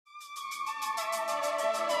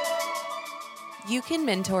You Can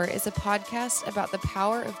Mentor is a podcast about the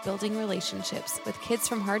power of building relationships with kids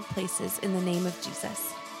from hard places in the name of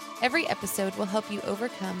Jesus. Every episode will help you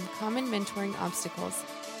overcome common mentoring obstacles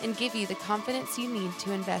and give you the confidence you need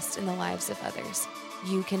to invest in the lives of others.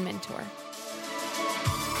 You Can Mentor.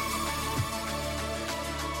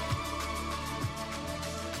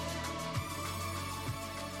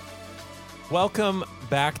 Welcome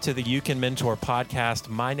back to the You Can Mentor podcast.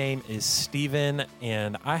 My name is Steven,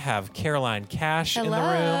 and I have Caroline Cash in the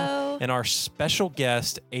room, and our special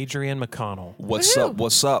guest, Adrian McConnell. What's up?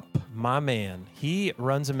 What's up? My man. He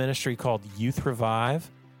runs a ministry called Youth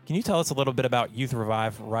Revive. Can you tell us a little bit about Youth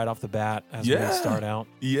Revive right off the bat as we start out?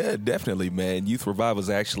 Yeah, definitely, man. Youth Revive was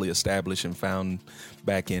actually established and found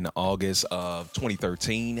back in August of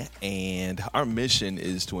 2013, and our mission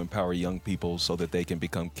is to empower young people so that they can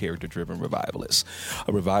become character-driven revivalists.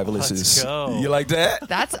 A revivalist Let's go. You like that?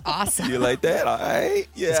 That's awesome. You like that? All right.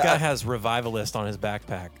 Yeah. This guy has revivalist on his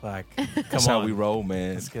backpack. Like, come That's on. how we roll,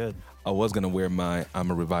 man. That's good. I was going to wear my I'm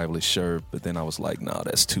a revivalist shirt, but then I was like, no,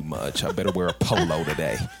 that's too much. I better wear a polo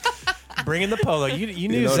today. Bring in the polo. You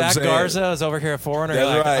knew know what I'm Zach saying? Garza is over here at Forerunner. That's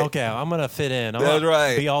You're like, right. okay, I'm going to fit in. I'm That's gonna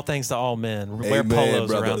right. Be all things to all men. Wear Amen, polos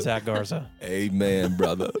brother. around Zach Garza. Amen,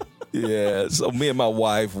 brother. Yeah. So me and my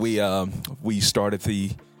wife, we started the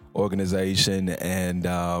organization, and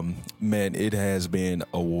man, it has been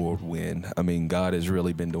a whirlwind. I mean, God has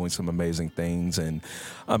really been doing some amazing things, and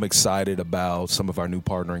I'm excited about some of our new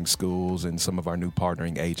partnering schools and some of our new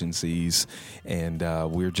partnering agencies, and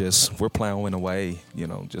we're plowing away,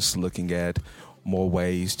 just looking at more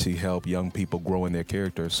ways to help young people grow in their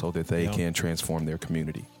character so that they can transform their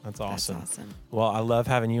community. That's awesome. That's awesome. Well, I love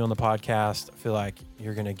having you on the podcast. I feel like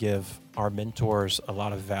you're going to give our mentors a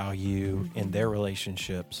lot of value in their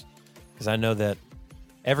relationships, because I know that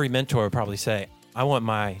every mentor would probably say, I want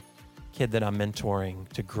my kid that I'm mentoring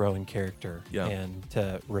to grow in character and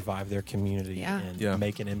to revive their community and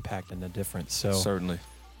make an impact and a difference. So Certainly.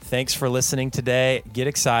 Thanks for listening today. Get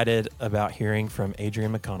excited about hearing from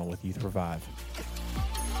Adrian McConnell with Youth Revive.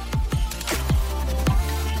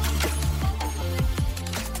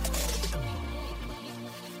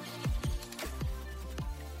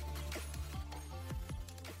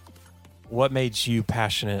 What made you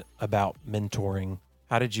passionate about mentoring?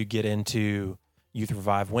 How did you get into Youth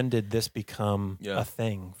Revive? When did this become a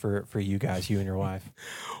thing for you guys, you and your wife?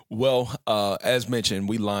 Well, as mentioned,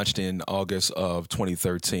 we launched in August of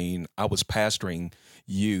 2013. I was pastoring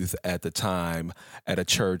youth at the time at a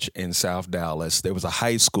church in South Dallas. There was a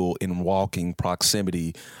high school in walking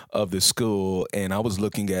proximity of the school, and I was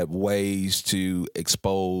looking at ways to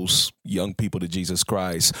expose young people to Jesus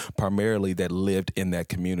Christ, primarily that lived in that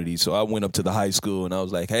community. So I went up to the high school and I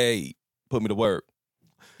was like, hey, put me to work.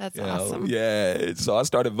 That's awesome. Yeah. So I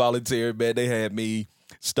started volunteering, man. They had me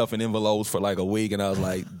stuffing envelopes for like a week, and I was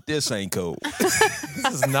like, this ain't cool.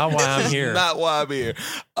 This is not why I'm here. Not why I'm here.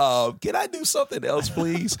 Can I do something else,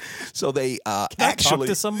 please? So they Can I talk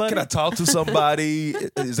to somebody? Can I talk to somebody?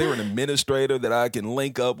 Is there an administrator that I can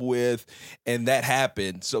link up with? And that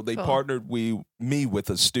happened. So they partnered me with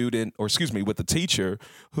a teacher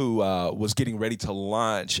who was getting ready to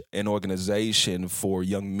launch an organization for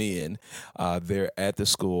young men there at the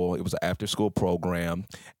school. It was an after-school program.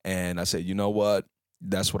 And I said, you know what?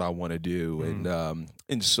 That's what I want to do.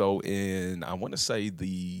 And so in, I want to say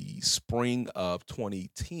the spring of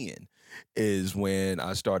 2010 is when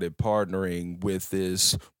I started partnering with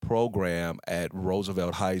this program at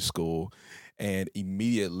Roosevelt High School. And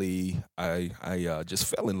immediately I just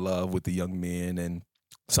fell in love with the young men, and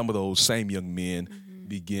some of those same young men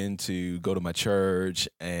began to go to my church,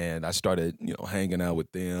 and I started, hanging out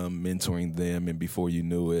with them, mentoring them. And before you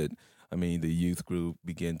knew it, I mean, the youth group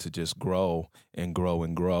began to just grow and grow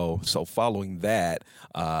and grow. So following that,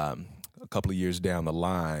 a couple of years down the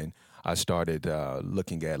line, I started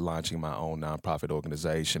looking at launching my own nonprofit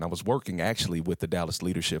organization. I was working actually with the Dallas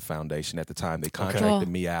Leadership Foundation at the time. They contracted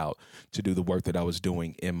me out to do the work that I was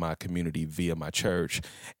doing in my community via my church.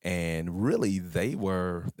 And really, they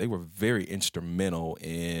were very instrumental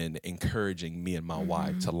in encouraging me and my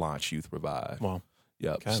wife to launch Youth Revive. Wow.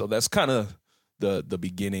 Yep. Okay. So that's kind of the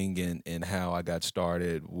beginning and how I got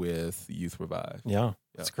started with Youth Revive. Yeah,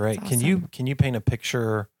 that's great. That's Can you paint a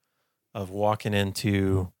picture of walking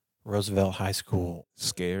into Roosevelt High School?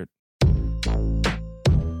 Scared.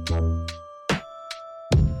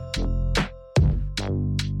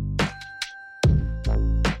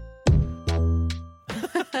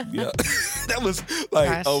 Yeah. That was like,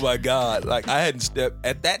 Gosh. oh my God. Like I hadn't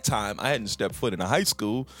stepped foot in a high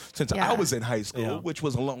school since I was in high school, which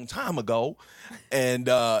was a long time ago. And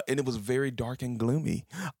it was very dark and gloomy.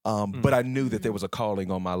 But I knew that there was a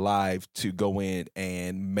calling on my life to go in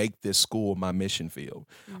and make this school my mission field.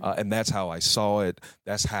 And that's how I saw it.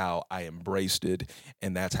 That's how I embraced it.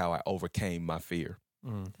 And that's how I overcame my fear.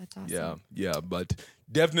 That's awesome. Yeah. But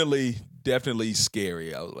definitely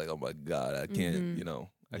scary. I was like, oh my God, I can't,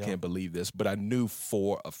 I can't believe this. But I knew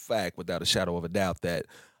for a fact, without a shadow of a doubt, that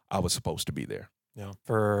I was supposed to be there. Yeah.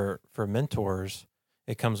 For mentors,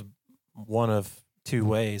 it comes one of two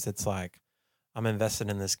ways. It's like, I'm invested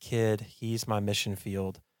in this kid. He's my mission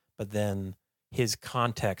field, but then his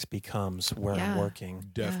context becomes where I'm working.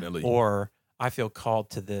 Definitely. Or I feel called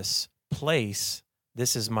to this place.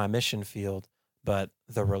 This is my mission field, but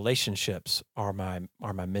the relationships are my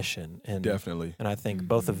mission. And definitely. And I think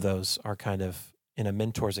both of those are kind of in a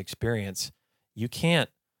mentor's experience. You can't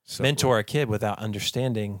mentor a kid without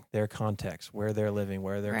understanding their context, where they're living,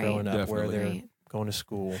 where they're growing up, where they're going to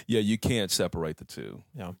school. Yeah, you can't separate the two.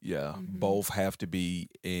 Yeah. Both have to be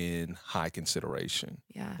in high consideration.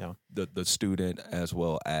 Yeah. The student as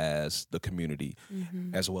well as the community,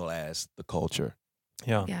 as well as the culture.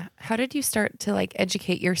 Yeah. How did you start to like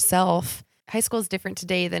educate yourself? High school is different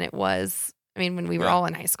today than it was, when we were all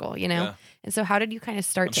in high school, Yeah. And so how did you kind of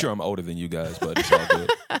start I'm sure I'm older than you guys, but it's all good.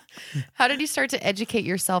 How did you start to educate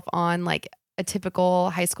yourself on like a typical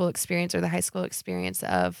high school experience or the high school experience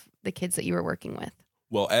of the kids that you were working with?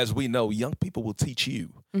 Well, as we know, young people will teach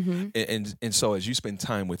you. And so as you spend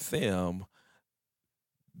time with them,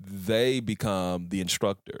 they become the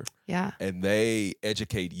instructor. Yeah. And they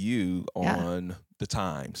educate you on the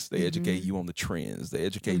times. They educate you on the trends. They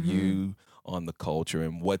educate you on the culture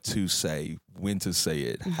and what to say, when to say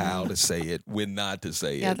it, how to say it, when not to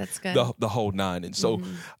say it. Yeah, that's good. The whole nine. And so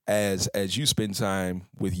as you spend time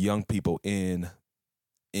with young people in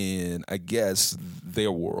I guess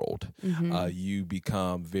their world, you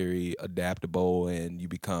become very adaptable and you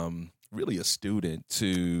become really a student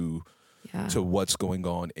to what's going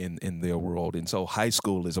on in their world. And so high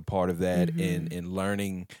school is a part of that in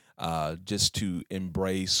learning just to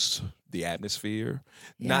embrace the atmosphere,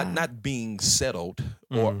 not being settled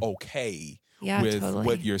or okay with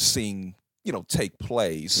what you're seeing, take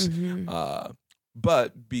place,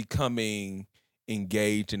 but becoming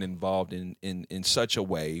engaged and involved in such a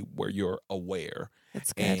way where you're aware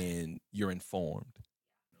and you're informed.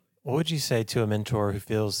 What would you say to a mentor who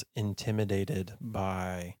feels intimidated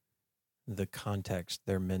by the context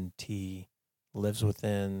their mentee lives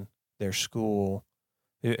within, their school,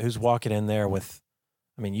 who's walking in there with,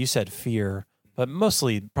 you said fear, but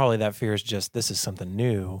mostly probably that fear is just, this is something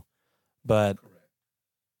new. But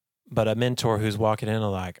a mentor who's walking in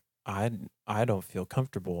like, I don't feel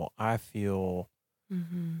comfortable. I feel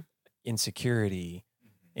insecurity.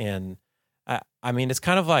 And it's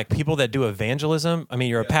kind of like people that do evangelism.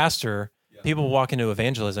 You're a pastor, people walk into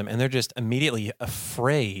evangelism and they're just immediately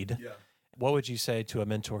afraid. What would you say to a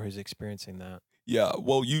mentor who's experiencing that? Yeah,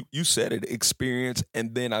 well, you said it, experience,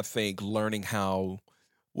 and then I think learning how,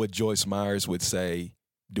 what Joyce Myers would say,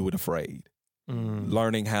 do it afraid.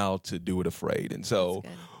 Learning how to do it afraid. And so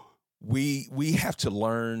we have to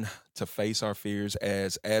learn to face our fears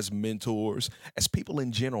as mentors, as people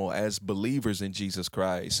in general, as believers in Jesus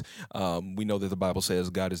Christ. We know that the Bible says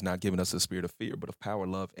God has not given us a spirit of fear, but of power,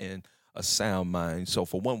 love, and a sound mind. So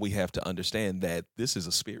for one, we have to understand that this is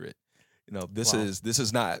a spirit. This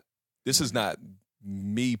is not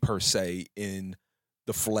me per se in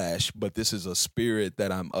the flesh, but this is a spirit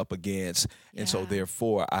that I'm up against. And so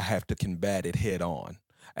therefore I have to combat it head on.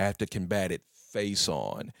 I have to combat it face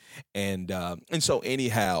on. And so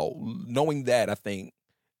anyhow, knowing that, I think,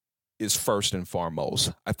 is first and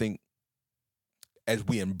foremost. I think as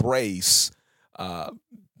we embrace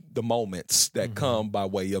the moments that come by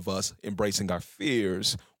way of us embracing our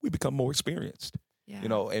fears, we become more experienced.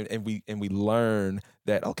 And we learn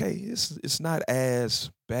that, okay, it's not as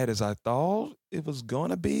bad as I thought it was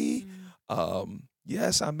gonna be.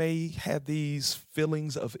 Yes, I may have these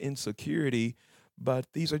feelings of insecurity, but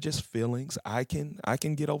these are just feelings. I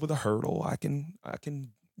can get over the hurdle. I can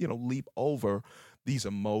leap over these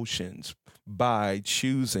emotions by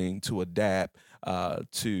choosing to adapt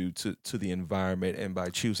to the environment and by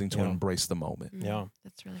choosing to embrace the moment. Yeah,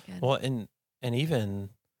 that's really good. Well, and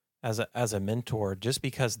even as a mentor, just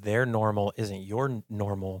because their normal isn't your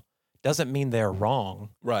normal doesn't mean they're wrong.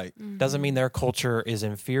 Right. Doesn't mean their culture is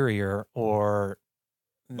inferior or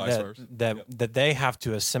vice versa. That they have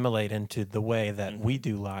to assimilate into the way that we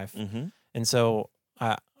do life. And so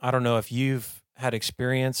I don't know if you've had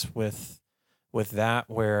experience with that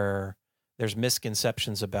where there's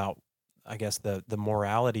misconceptions about, I guess, the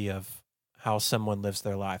morality of how someone lives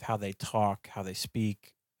their life, how they talk, how they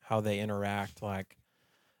speak, how they interact. Like,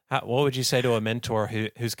 what would you say to a mentor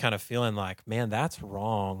who's kind of feeling like, man, that's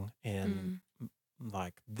wrong, and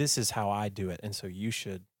like, this is how I do it, and so you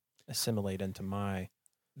should assimilate into my.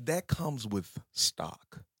 That comes with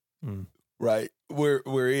stock, Mm. right?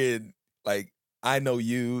 We're in, like, I know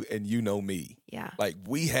you and you know me. Yeah. Like,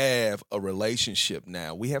 we have a relationship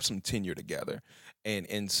now. We have some tenure together.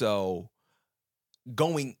 And so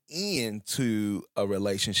going into a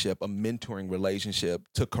relationship, a mentoring relationship,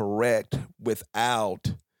 to correct without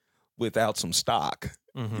some stock,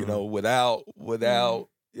 Mhm. without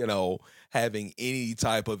having any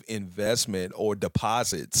type of investment or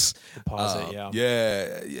deposits.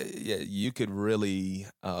 Yeah. You could really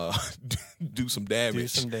do some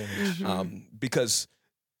damage. Do some damage. Because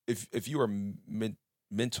if you're a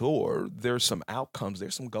mentor, there's some outcomes,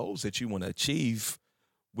 there's some goals that you want to achieve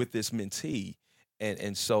with this mentee,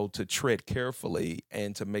 and so to tread carefully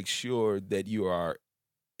and to make sure that you are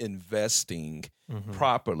investing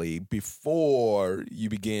properly before you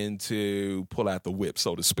begin to pull out the whip,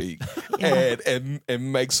 so to speak, and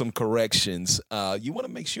make some corrections. You want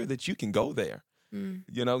to make sure that you can go there.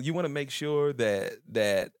 You want to make sure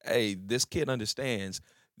that hey, this kid understands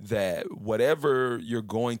that whatever you're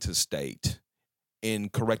going to state in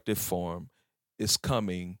corrective form is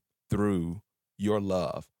coming through your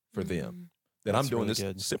love for them. That That's I'm doing really this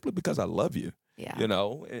good. simply because I love you. Yeah.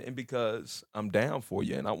 And because I'm down for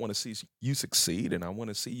you, and I want to see you succeed, and I want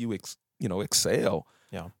to see you, excel.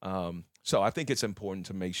 Yeah. So I think it's important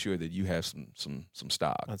to make sure that you have some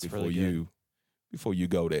stock That's before really good. before you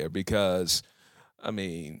go there, because, I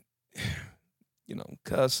mean,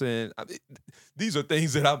 cussing. These are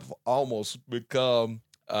things that I've almost become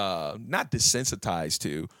not desensitized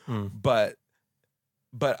to, but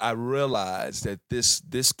I realize that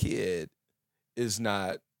this kid is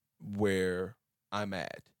not where I'm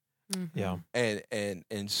at. Yeah.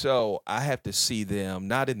 And so I have to see them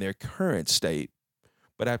not in their current state,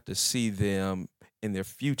 but I have to see them in their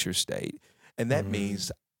future state. And that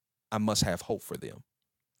means I must have hope for them,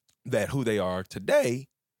 that who they are today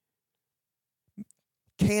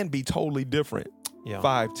can be totally different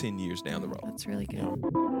 5-10 years down the road. That's really good.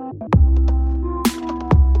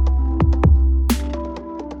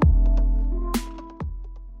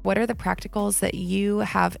 What are the practicals that you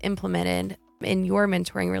have implemented in your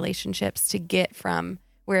mentoring relationships to get from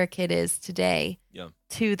where a kid is today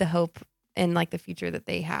to the hope and like the future that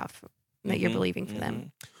they have, that you're believing for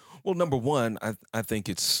them? Well, number one, I think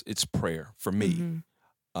it's prayer for me.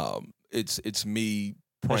 It's me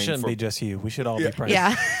praying. It shouldn't be just you. We should all be praying.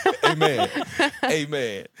 Yeah. Amen.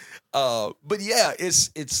 Amen. But yeah,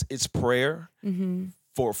 it's prayer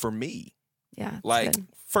for me. Yeah. Like, good.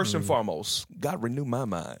 first and foremost, God, renew my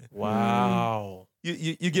mind. Wow.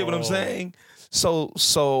 You get what I'm saying?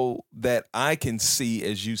 So that I can see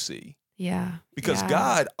as you see. Yeah. Because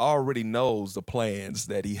God already knows the plans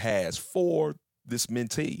that he has for this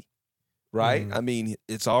mentee, right? I mean,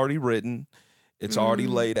 it's already written. It's already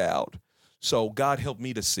laid out. So God, help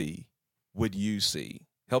me to see what you see.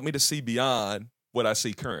 Help me to see beyond what I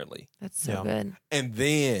see currently. That's so good. And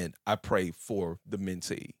then I pray for the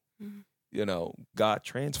mentee. God,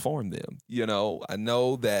 transform them. I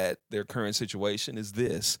know that their current situation is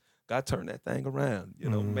this. God, turn that thing around.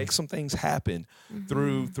 Make some things happen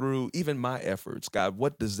through even my efforts. God,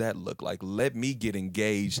 what does that look like? Let me get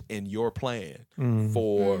engaged in your plan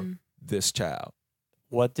for this child.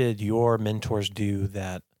 What did your mentors do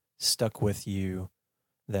that stuck with you,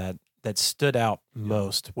 that stood out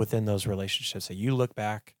most within those relationships, that you look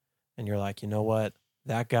back and you're like, you know what,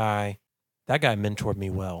 that guy mentored me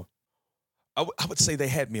well? I would say they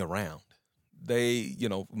had me around. They,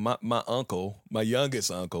 my uncle, my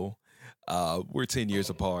youngest uncle, we're 10 years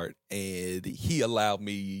apart, and he allowed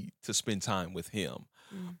me to spend time with him.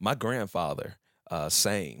 My grandfather,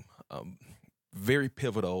 same, very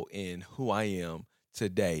pivotal in who I am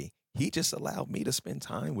today. He just allowed me to spend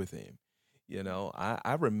time with him.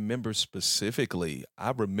 I remember specifically,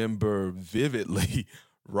 I remember vividly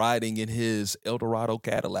riding in his Eldorado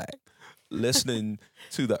Cadillac, listening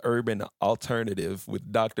to the Urban Alternative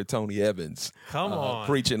with Dr. Tony Evans. Come on.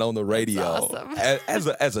 Preaching on the radio. That's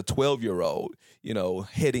awesome. as a 12-year-old,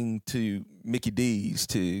 heading to Mickey D's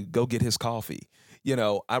to go get his coffee.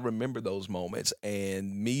 I remember those moments,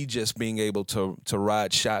 and me just being able to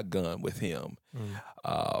ride shotgun with him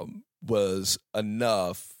was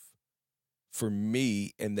enough for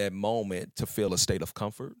me in that moment to feel a state of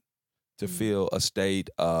comfort, to feel a state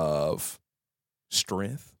of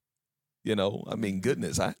strength, You know, I mean,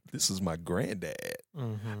 goodness, this is my granddad.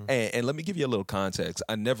 Mm-hmm. And let me give you a little context.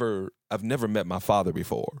 I've never met my father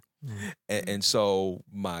before. And so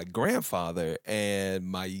my grandfather and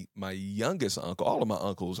my youngest uncle, all of my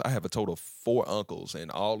uncles, I have a total of 4 uncles,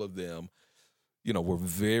 and all of them, you know, were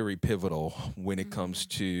very pivotal when it comes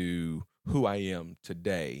to who I am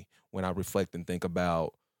today. When I reflect and think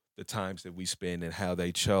about the times that we spend and how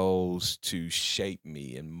they chose to shape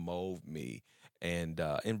me and mold me and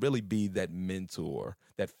really be that mentor,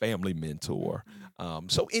 that family mentor.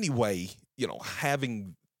 So anyway, you know,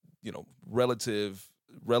 having, you know, relatives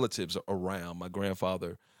around, my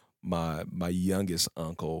grandfather, my youngest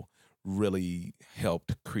uncle, really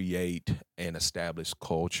helped create and establish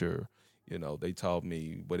culture. You know, they taught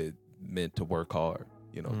me what it meant to work hard,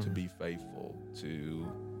 you know, to be faithful to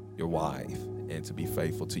your wife and to be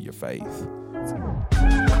faithful to your faith.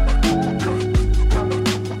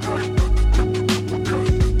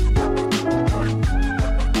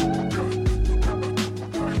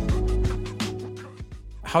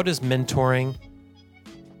 How does mentoring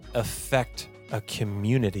affect a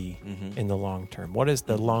community in the long term? What is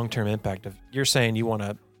the long-term impact of, you're saying you want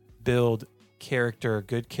to build character,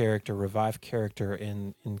 good character, revive character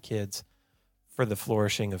in kids for the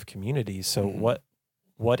flourishing of communities. So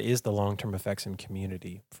what is the long-term effects in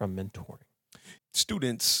community from mentoring?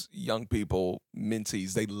 Students, young people,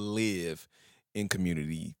 mentees, they live in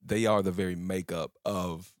community. They are the very makeup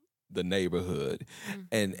of the neighborhood.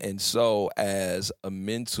 And so as a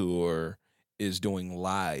mentor is doing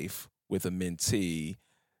life with a mentee,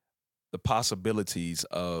 the possibilities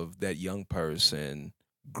of that young person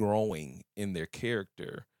growing in their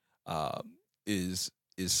character is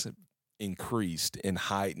increased and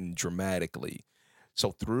heightened dramatically.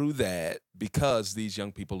 So through that, because these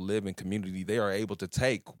young people live in community, they are able to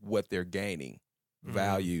take what they're gaining,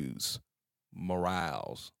 values,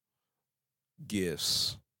 morals,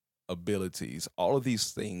 gifts, abilities, all of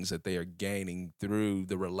these things that they are gaining through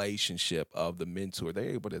the relationship of the mentor.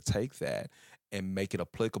 They're able to take that and make it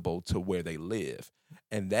applicable to where they live.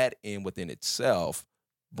 And that within itself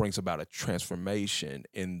brings about a transformation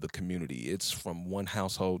in the community. It's from one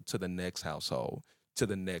household to the next household to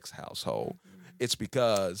the next household. It's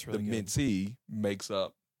because really the mentee makes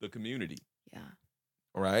up the community. Yeah.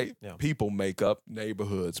 Right? Yeah. People make up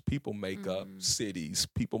neighborhoods. People make up cities.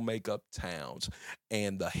 People make up towns.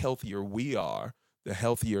 And the healthier we are, the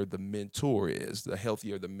healthier the mentor is, the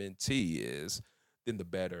healthier the mentee is, then the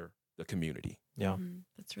better the community. Yeah.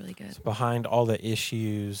 That's really good. So behind all the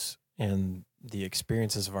issues and the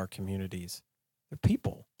experiences of our communities, they're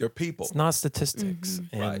people. They're people. It's not statistics.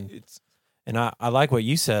 And, right. And I like what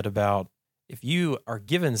you said about if you are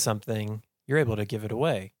given something, you're able to give it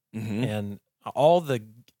away. And all the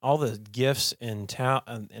gifts and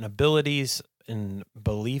talent and abilities and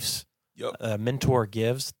beliefs a mentor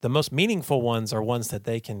gives, the most meaningful ones are ones that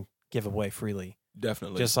they can give away freely.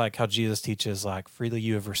 Definitely. Just like how Jesus teaches, like, freely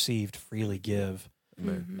you have received, freely give.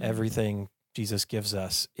 Everything Jesus gives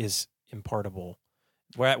us is impartable.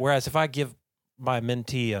 Whereas if I give my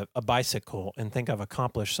mentee a bicycle and think I've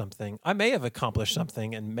accomplished something, I may have accomplished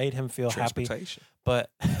something and made him feel happy. But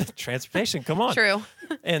transportation, come on. True.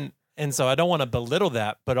 And so I don't want to belittle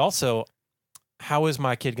that, but also, how is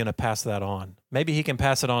my kid going to pass that on? Maybe he can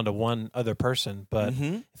pass it on to one other person, but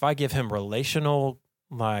if I give him relational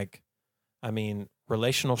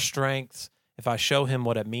strengths, if I show him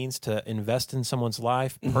what it means to invest in someone's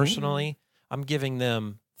life personally, I'm giving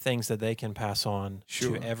them things that they can pass on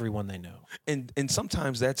to everyone they know. And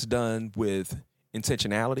sometimes that's done with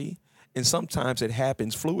intentionality, and sometimes it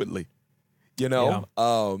happens fluidly, you know?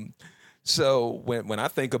 Yeah. So when I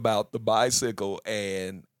think about the bicycle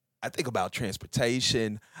and I think about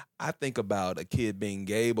transportation, I think about a kid being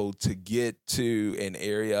able to get to an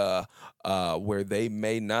area where they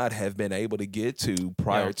may not have been able to get to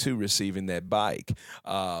prior to receiving that bike.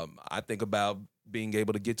 I think about being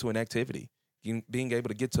able to get to an activity, being able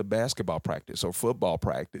to get to basketball practice or football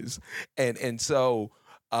practice. And so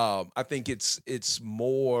I think it's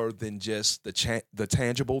more than just the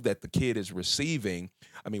tangible that the kid is receiving.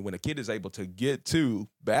 I mean, when a kid is able to get to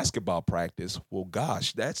basketball practice, well,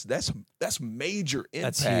 gosh, that's major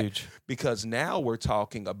impact. That's huge. Because now we're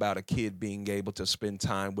talking about a kid being able to spend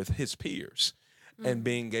time with his peers and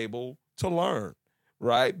being able to learn,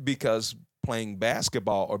 right? Because playing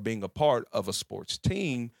basketball or being a part of a sports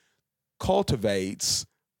team cultivates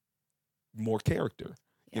more character.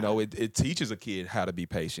 You know, it teaches a kid how to be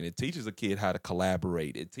patient. It teaches a kid how to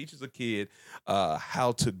collaborate. It teaches a kid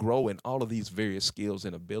how to grow in all of these various skills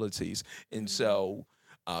and abilities. And so,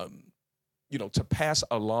 you know, to pass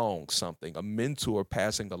along something, a mentor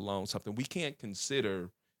passing along something, we can't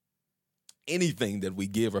consider anything that we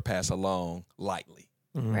give or pass along lightly.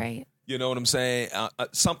 Mhm. Right. You know what I'm saying?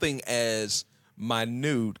 Something as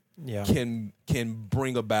minute Yeah. can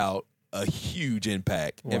bring about a huge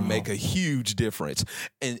impact and Wow. make a huge difference.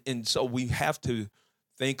 And so we have to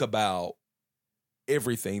think about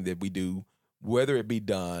everything that we do, whether it be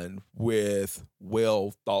done with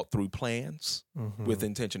well thought through plans, Mhm. with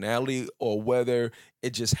intentionality, or whether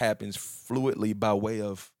it just happens fluidly by way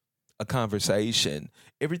of a conversation.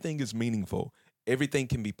 Everything is meaningful. Everything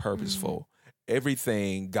can be purposeful.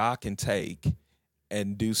 Everything God can take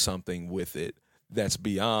and do something with it that's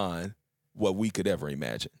beyond what we could ever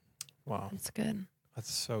imagine. Wow. That's good.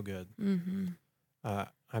 That's so good. Mm-hmm.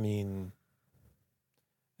 I mean,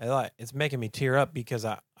 it's making me tear up because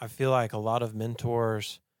I feel like a lot of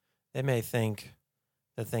mentors, they may think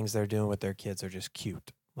the things they're doing with their kids are just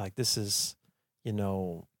cute. Like this is,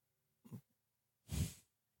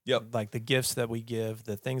 Yep. like the gifts that we give,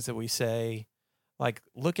 the things that we say, like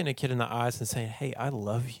looking a kid in the eyes and saying, "Hey, I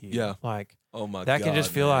love you." Yeah. Like Oh my God. that can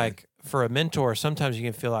just feel man. like, for a mentor, sometimes you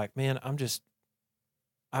can feel like, man,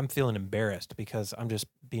 I'm feeling embarrassed because I'm just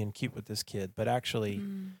being cute with this kid. But actually,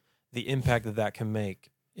 Mm. the impact that can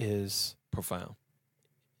make is profound.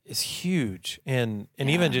 huge. And Yeah.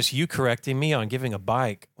 even just you correcting me on giving a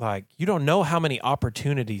bike, like you don't know how many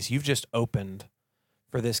opportunities you've just opened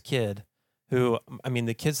for this kid who, I mean,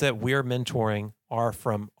 the kids that we're mentoring are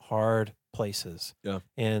from hard places. Yeah.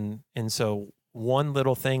 And so one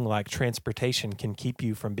little thing like transportation can keep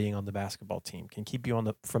you from being on the basketball team, can keep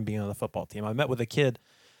you from being on the football team. I met with a kid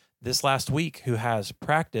this last week who has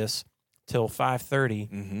practice till 5:30,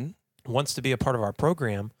 Mm-hmm. wants to be a part of our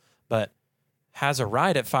program, but has a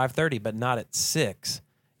ride at 5:30, but not at 6.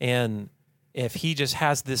 And if he just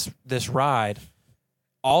has this ride,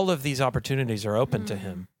 all of these opportunities are open to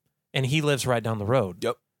him, and he lives right down the road.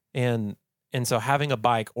 Yep. And so having a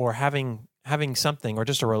bike or having something or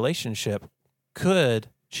just a relationship could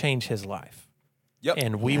change his life. Yep.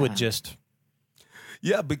 And we Yeah. would just,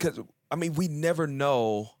 Yeah, because I mean, we never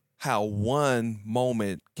know how one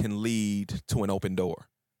moment can lead to an open door,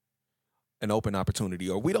 an open opportunity,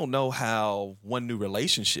 or we don't know how one new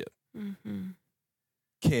relationship Mm-hmm.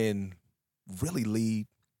 can really lead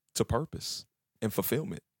to purpose and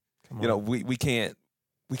fulfillment. come You know, on. we can't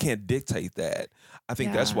dictate that. I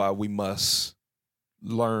think that's Yeah. why we must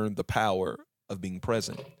learn the power of being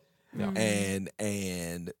present Yeah.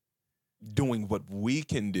 and doing what we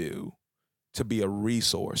can do to be a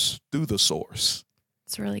resource through the source.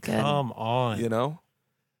 It's really good. Come on. You know?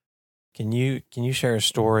 Can you share a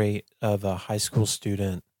story of a high school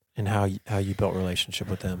student and how you built a relationship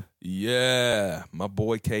with them? Yeah, my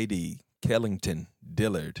boy KD Kellington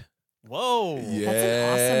Dillard. Whoa. Yeah, an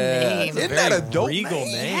awesome name. It's a Isn't that very a dope regal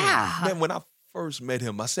name? name. Yeah. Man, when I first met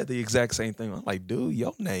him, I said the exact same thing. I'm like, dude,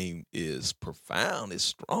 your name is profound, it's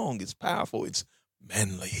strong, it's powerful, it's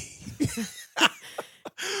manly.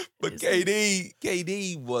 But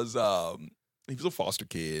KD was he was a foster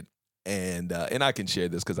kid, and I can share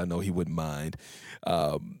this because I know he wouldn't mind.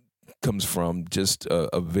 Comes from just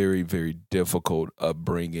a very, very difficult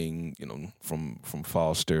upbringing, from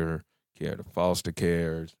foster care to foster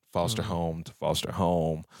care, foster home to foster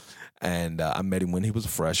home. And I met him when he was a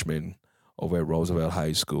freshman over at Roosevelt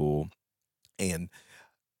High School. And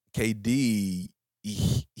KD,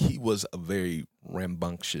 he was a very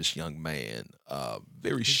rambunctious young man,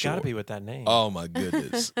 very He's short. got to be with that name. Oh my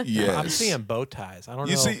goodness! Yes, I'm seeing bow ties. I don't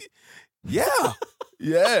You know. see, yeah,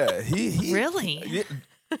 yeah. He Really? Yeah,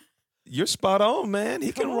 you're spot on, man.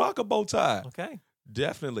 He can Come on. rock a bow tie. Okay.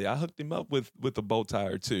 Definitely, I hooked him up with a bow tie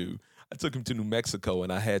or two. I took him to New Mexico,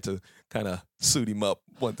 and I had to kind of suit him up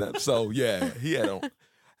one time. So yeah, he had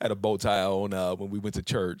a bow tie on when we went to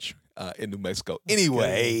church in New Mexico.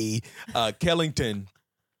 Anyway, Kellington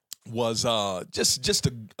was just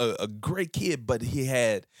a great kid, but he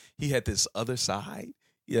had this other side,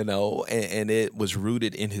 and it was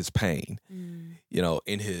rooted in his pain,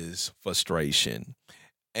 in his frustration.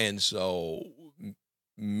 And so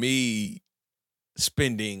me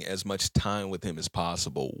spending as much time with him as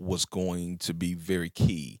possible was going to be very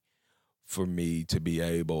key for me to be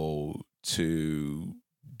able to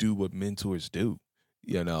do what mentors do,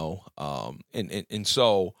 and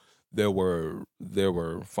so there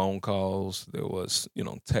were phone calls, there was,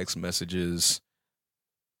 text messages,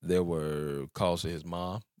 there were calls to his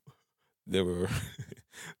mom. There were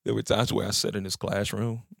times where I sat in his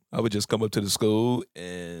classroom. I would just come up to the school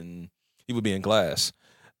and he would be in class.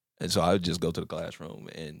 And so I would just go to the classroom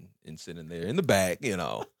and sit in there in the back,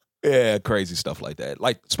 Yeah, crazy stuff like that.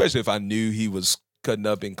 Like, especially if I knew he was cutting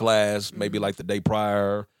up in class, maybe like the day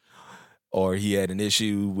prior. or he had an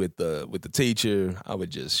issue with the teacher, I would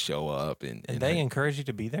just show up and they encourage you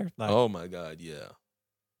to be there. Like, oh my God, yeah.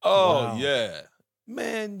 Oh wow. yeah,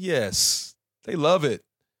 man. Yes, they love it.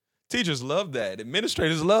 Teachers love that.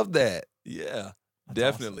 Administrators love that. Yeah, That's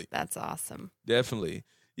definitely, That's awesome. definitely.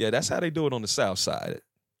 Yeah, that's how they do it on the South Side.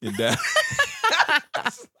 In that,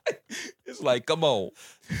 it's like, come on,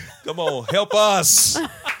 help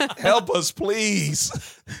us,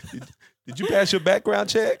 please. Did you pass your background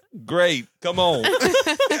check? Great, come on.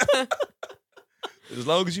 As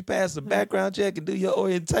long as you pass the background check and do your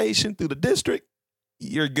orientation through the district,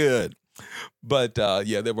 you're good. But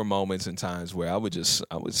yeah, there were moments and times where I would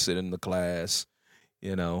sit in the class,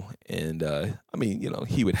 and I mean,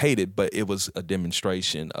 he would hate it, but it was a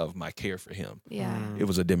demonstration of my care for him. Yeah. It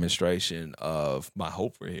was a demonstration of my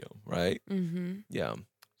hope for him, right? Mm-hmm. Yeah.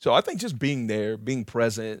 So I think just being there, being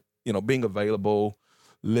present, being available,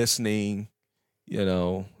 listening,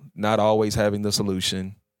 not always having the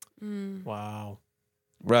solution, Wow.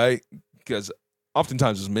 right? Because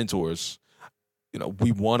oftentimes as mentors,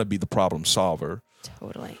 we want to be the problem solver.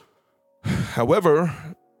 Totally. However,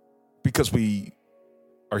 because we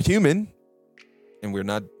are human and we're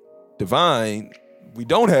not divine, we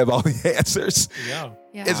don't have all the answers. Yeah.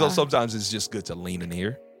 Yeah. And so sometimes it's just good to lean in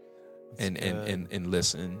here That's good. and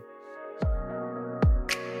listen.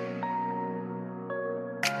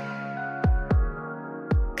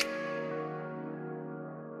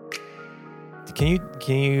 Can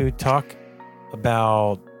you talk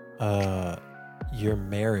about your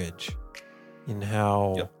marriage and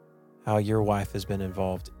how your wife has been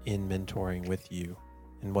involved in mentoring with you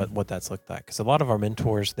and what that's looked like? Because a lot of our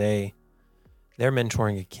mentors, they're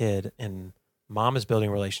mentoring a kid, and mom is building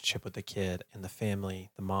a relationship with the kid and the family,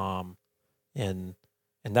 the mom, and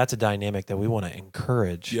that's a dynamic that we want to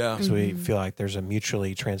encourage. Yeah. because we feel like there's a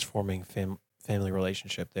mutually transforming family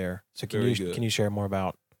relationship there. So can Very good. you share more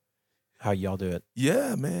about how y'all do it?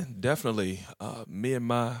 Yeah, man, definitely. Me and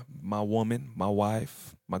my woman, my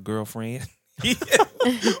wife, my girlfriend,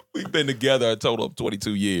 we've been together a total of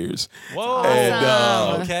 22 years. Whoa.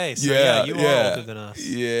 And, okay. So yeah, you yeah. are older than us.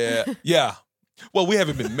 Yeah. Well, we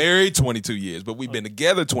haven't been married 22 years, but we've been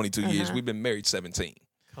together 22 years. Uh-huh. We've been married 17.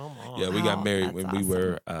 Come on. Yeah, we Wow, got married that's when we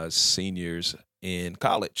were seniors in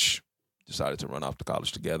college. Decided to run off to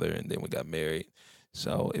college together, and then we got married.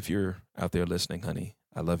 So if you're out there listening, honey,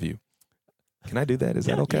 I love you. Can I do that? Is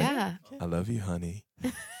that okay? Yeah. I love you, honey.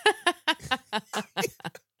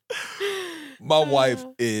 My wife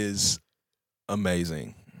is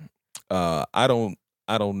amazing. I don't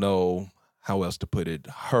know how else to put it.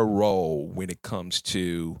 Her role when it comes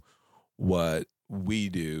to what we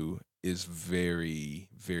do is very,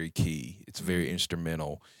 very key. It's very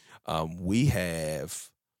instrumental. We have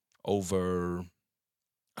over,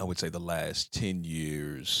 I would say, the last 10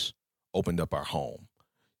 years opened up our home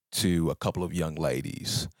to a couple of young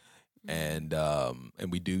ladies. And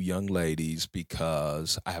we do young ladies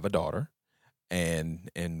because I have a daughter, and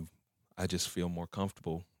I just feel more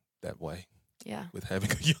comfortable that way Yeah. with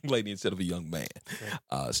having a young lady instead of a young man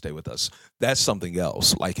stay with us. That's something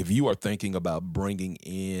else. Like if you are thinking about bringing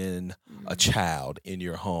in a child in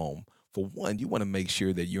your home, for one, you want to make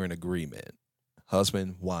sure that you're in agreement.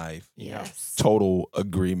 Husband, wife, Yes. total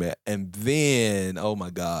agreement. And then, oh my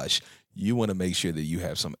gosh, you want to make sure that you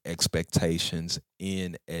have some expectations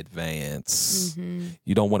in advance.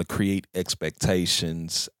 You don't want to create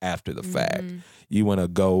expectations after the fact. You want to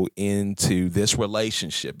go into this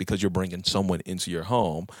relationship because you're bringing someone into your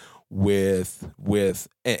home with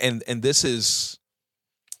and this is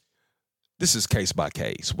case by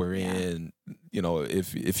case, wherein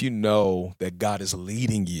if you know that God is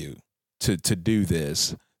leading you to do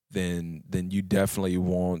this, then you definitely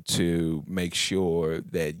want to make sure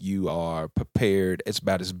that you are prepared as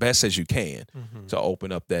best as you can to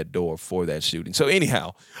open up that door for that shooting. So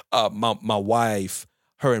anyhow, my wife,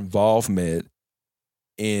 her involvement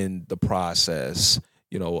in the process,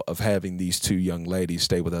 of having these two young ladies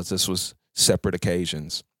stay with us, this was separate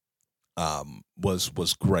occasions,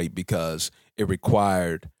 was great because it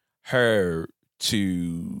required her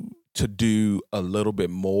to do a little bit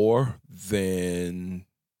more than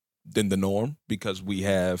the norm, because we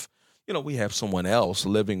have someone else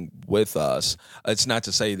living with us. It's not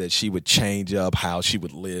to say that she would change up how she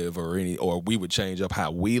would live or we would change up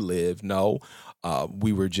how we live. No,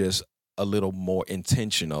 we were just a little more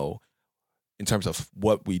intentional in terms of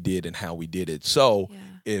what we did and how we did it. So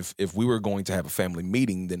if we were going to have a family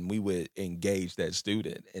meeting, then we would engage that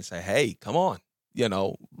student and say, hey, come on,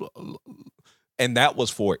 and that was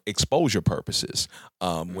for exposure purposes.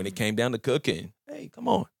 When it came down to cooking, hey, come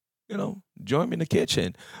on, join me in the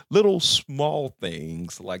kitchen. Little small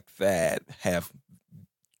things like that have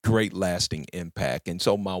great lasting impact. And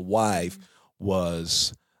so my wife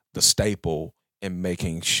was the staple in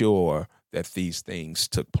making sure that these things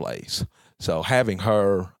took place. So having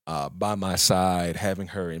her by my side, having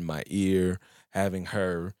her in my ear, having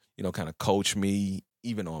her, kind of coach me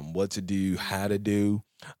even on what to do, how to do,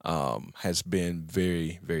 has been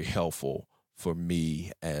very, very helpful for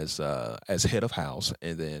me as head of house,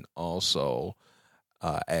 and then also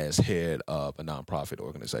as head of a nonprofit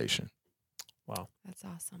organization. Wow. That's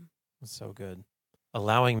awesome. That's so good.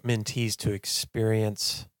 Allowing mentees to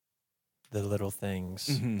experience the little things,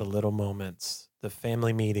 the little moments, the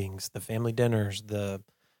family meetings, the family dinners, the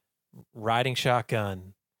riding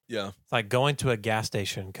shotgun. Yeah. It's like going to a gas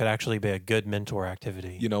station could actually be a good mentor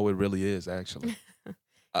activity. It really is, actually.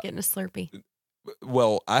 Getting a Slurpee.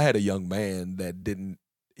 Well, I had a young man that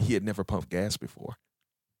he had never pumped gas before.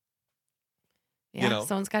 Yeah,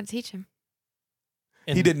 someone's got to teach him.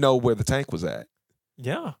 And he didn't know where the tank was at.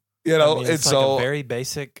 Yeah. It's like a very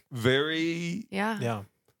basic. Yeah.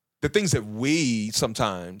 The things that we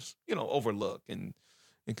sometimes, overlook and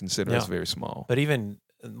consider as very small. But even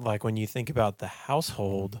like when you think about the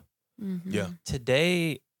household,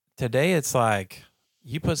 today it's like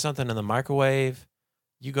you put something in the microwave,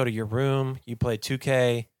 you go to your room, you play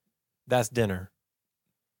 2K, that's dinner.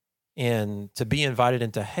 And to be invited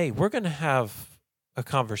into, hey, we're going to have a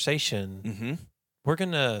conversation. We're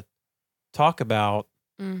going to talk about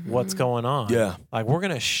what's going on. Yeah. Like we're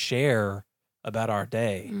going to share about our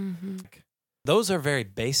day. Those are very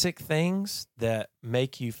basic things that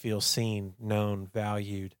make you feel seen, known,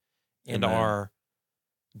 valued, and are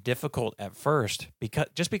difficult at first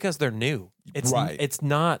because they're new. It's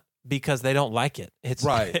not because they don't like it.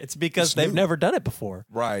 It's because they've never done it before.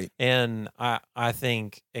 Right. And I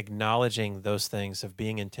think acknowledging those things of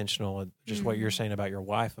being intentional, just what you're saying about your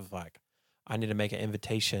wife of like, I need to make an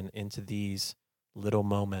invitation into these little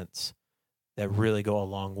moments that really go a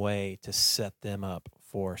long way to set them up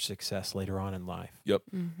for success later on in life. Yep.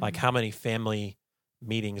 Like how many family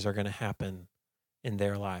meetings are going to happen in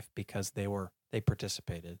their life because they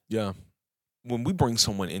participated. Yeah. When we bring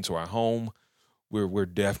someone into our home, we're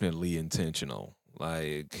definitely intentional.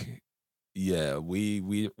 Like, yeah,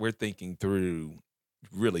 we're thinking through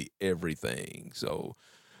really everything. So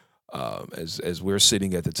as we're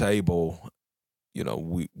sitting at the table,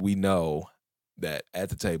 we know that at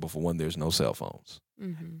the table, for one, there's no cell phones.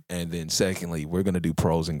 And then secondly, we're going to do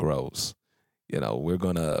pros and grows. We're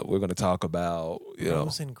going to talk about,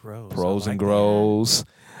 pros and grows. Pros and grows.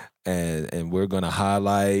 And we're going to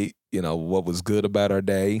highlight, what was good about our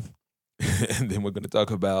day. And then we're going to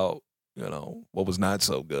talk about, what was not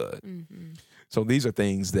so good. So these are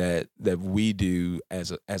things that we do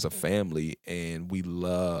as a family, and we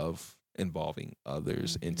love involving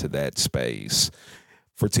others into that space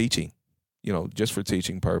for teaching, just for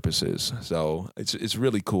teaching purposes. So it's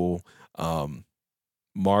really cool.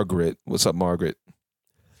 Margaret, what's up, Margaret?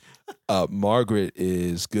 Margaret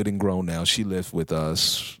is good and grown now. She lived with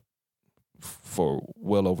us for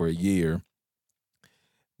well over a year.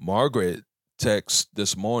 Margaret texted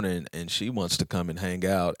this morning, and she wants to come and hang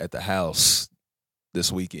out at the house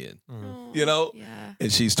this weekend. Yeah.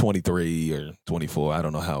 And she's 23 or 24. I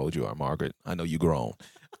don't know how old you are, Margaret. I know you grown.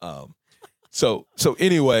 So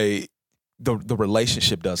anyway, the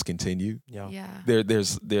relationship does continue. Yeah.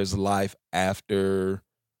 There's life after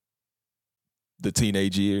the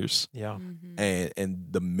teenage years. Yeah. And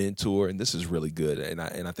the mentor, and this is really good, and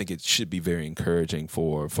I think it should be very encouraging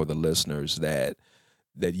for the listeners that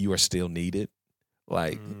you are still needed.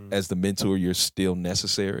 Like as the mentor, you're still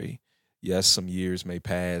necessary. Yes, some years may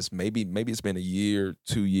pass. Maybe it's been a year,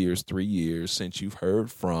 2 years, 3 years since you've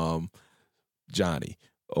heard from Johnny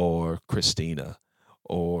or Christina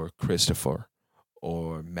or Christopher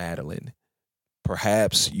or Madeline.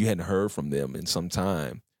 Perhaps you hadn't heard from them in some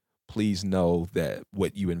time. Please know that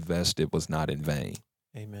what you invested was not in vain.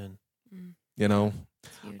 Amen.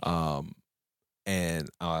 And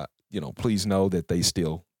please know that they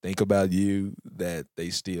still think about you, that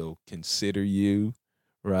they still consider you,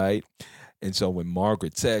 right? And so when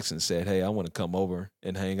Margaret texted and said, hey, I want to come over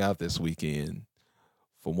and hang out this weekend,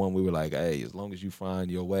 for one, we were like, hey, as long as you find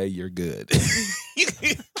your way, you're good.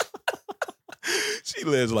 She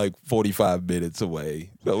lives like 45 minutes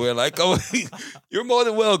away. So we're like, oh, you're more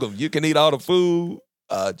than welcome. You can eat all the food.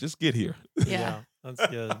 Just get here. Yeah. That's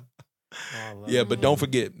good. Yeah, but don't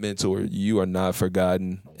forget, mentor, you are not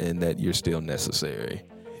forgotten and that you're still necessary,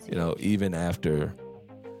 even after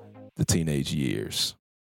the teenage years.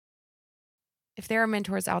 If there are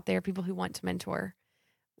mentors out there, people who want to mentor,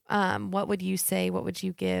 what would you say? What would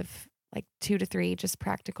you give? Like 2 to 3 just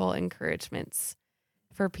practical encouragements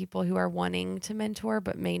for people who are wanting to mentor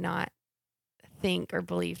but may not think or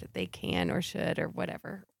believe that they can or should or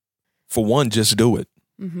whatever. For one, just do it.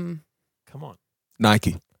 Mm-hmm. Come on.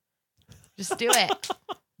 Nike. Just do it.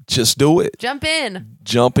 Just do it. Jump in.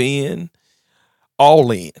 Jump in.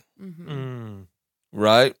 All in. Mm-hmm.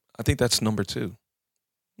 Right? I think that's number 2.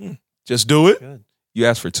 Just do it. Good. You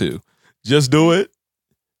asked for 2. Just do it.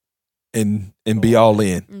 And be all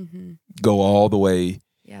in. Mm-hmm. Go all the way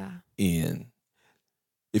Yeah. in.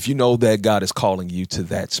 If you know that God is calling you to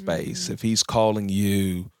that space, if he's calling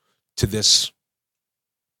you to this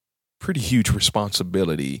pretty huge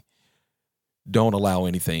responsibility, don't allow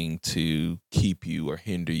anything to keep you or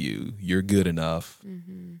hinder you. You're good enough,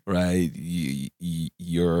 right?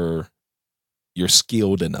 You're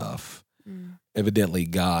skilled enough. Evidently,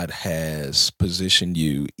 God has positioned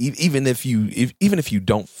you, even if you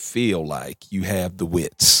don't feel like you have the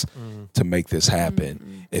wits to make this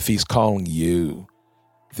happen. If he's calling you,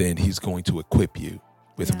 then he's going to equip you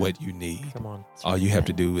with what you need. Come on. All you have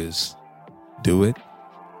to do is do it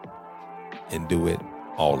and do it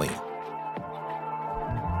all in.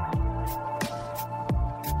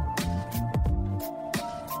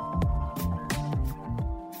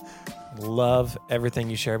 Love everything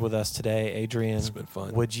you shared with us today, Adrian. It's been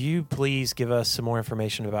fun. Would you please give us some more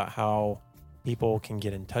information about how people can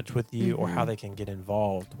get in touch with you or how they can get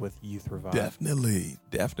involved with Youth Revive?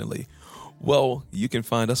 Definitely. Well, you can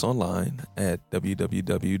find us online at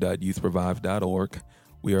www.youthrevive.org.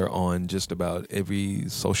 We are on just about every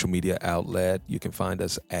social media outlet. You can find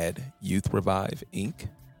us at Youth Revive Inc.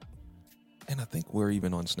 And I think we're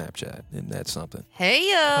even on Snapchat. Isn't that something? Hey,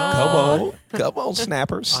 yo. Come on,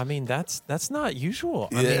 snappers. I mean, that's not usual.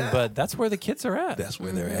 I mean, but that's where the kids are at. That's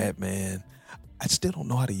where they're at, man. I still don't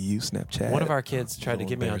know how to use Snapchat. One of our kids tried to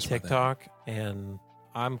get me on embarrassed by that. TikTok, and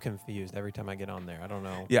I'm confused every time I get on there. I don't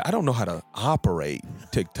know. Yeah, I don't know how to operate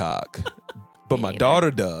TikTok, but Me my either.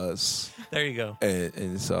 daughter does. There you go.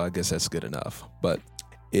 And so I guess that's good enough. But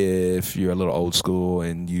if you're a little old school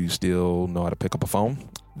and you still know how to pick up a phone,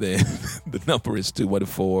 then the number is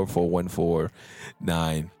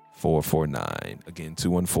 214-414-9449. Again,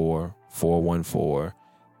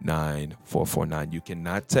 214-414-9449. You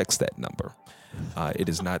cannot text that number. It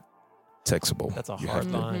is not textable. That's a You hard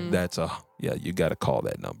have to- line. you got to call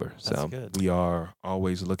that number. That's So good. we are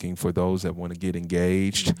always looking for those that want to get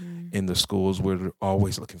engaged in the schools. We're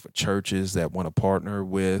always looking for churches that want to partner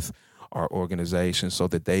with our organization so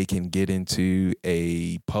that they can get into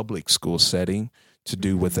a public school setting to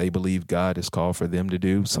do what they believe God has called for them to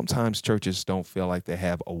do. Sometimes churches don't feel like they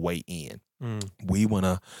have a way in. We want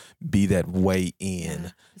to be that way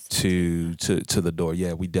in to the door.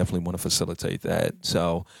 Yeah, we definitely want to facilitate that.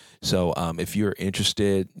 So if you're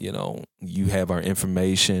interested, you have our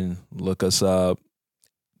information, look us up,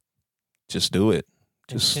 just do it.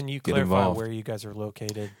 And Just can you get clarify involved. where you guys are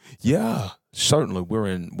located? Yeah, certainly. We're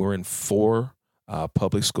in 4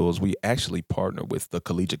 public schools. We actually partner with the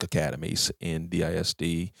collegiate academies in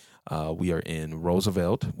DISD. We are in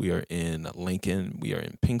Roosevelt, we are in Lincoln, we are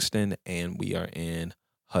in Pinkston, and we are in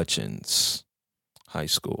Hutchins High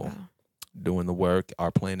School. Wow. Doing the work.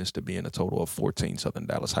 Our plan is to be in a total of 14 Southern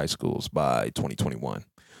Dallas high schools by 2021,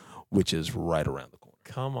 which is right around the corner.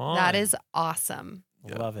 Come on. That is awesome.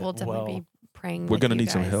 Love it. We'll definitely be praying. We're with going to you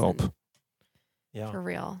need some guys help. and- yeah. For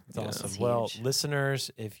real. It's Yeah. awesome. It's Well, huge.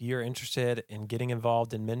 listeners, if you're interested in getting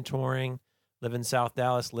involved in mentoring, live in South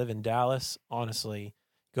Dallas, live in Dallas, honestly,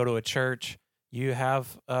 go to a church, you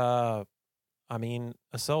have, a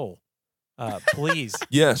soul. Please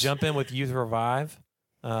Yes. jump in with Youth Revive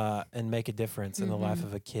and make a difference in the life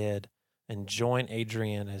of a kid and join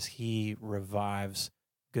Adrian as he revives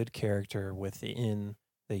good character within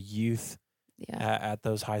the youth Yeah. at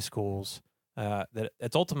those high schools. That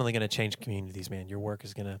it's ultimately going to change communities, man. Your work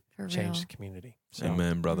is going to For change real. the community. So,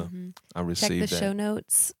 Amen, brother. Mhm. I Check received the that. show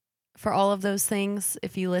notes for all of those things.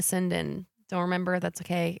 If you listened and don't remember, that's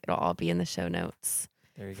okay. It'll all be in the show notes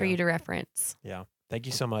there you for go. you to reference. Yeah. Thank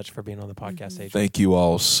you so much for being on the podcast, Adrian. Thank you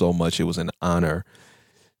all so much. It was an honor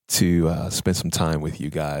to spend some time with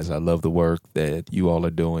you guys. I love the work that you all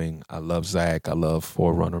are doing. I love Zach. I love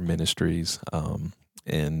Forerunner Ministries.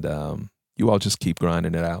 And you all just keep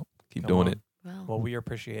grinding it out. Keep Come doing on. it. Well, we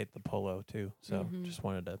appreciate the polo too. So Mhm. just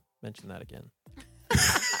wanted to mention that again.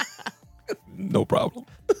 No problem.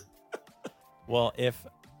 Well, if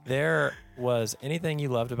there was anything you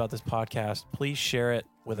loved about this podcast, please share it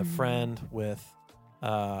with a friend, with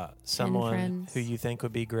someone friends. who you think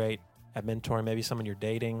would be great at mentoring, maybe someone you're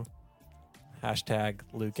dating.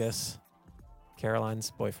 #Lucas,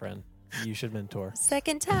 Caroline's boyfriend. You should mentor.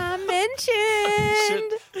 Second time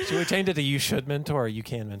mentioned. Should we change it to you should mentor or you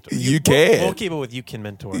can mentor? You can. We'll keep it with you can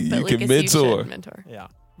mentor. You But can Lucas, mentor. You should mentor. Yeah.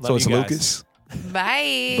 So Love it's you guys. Lucas.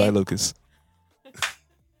 Bye. Bye, Lucas.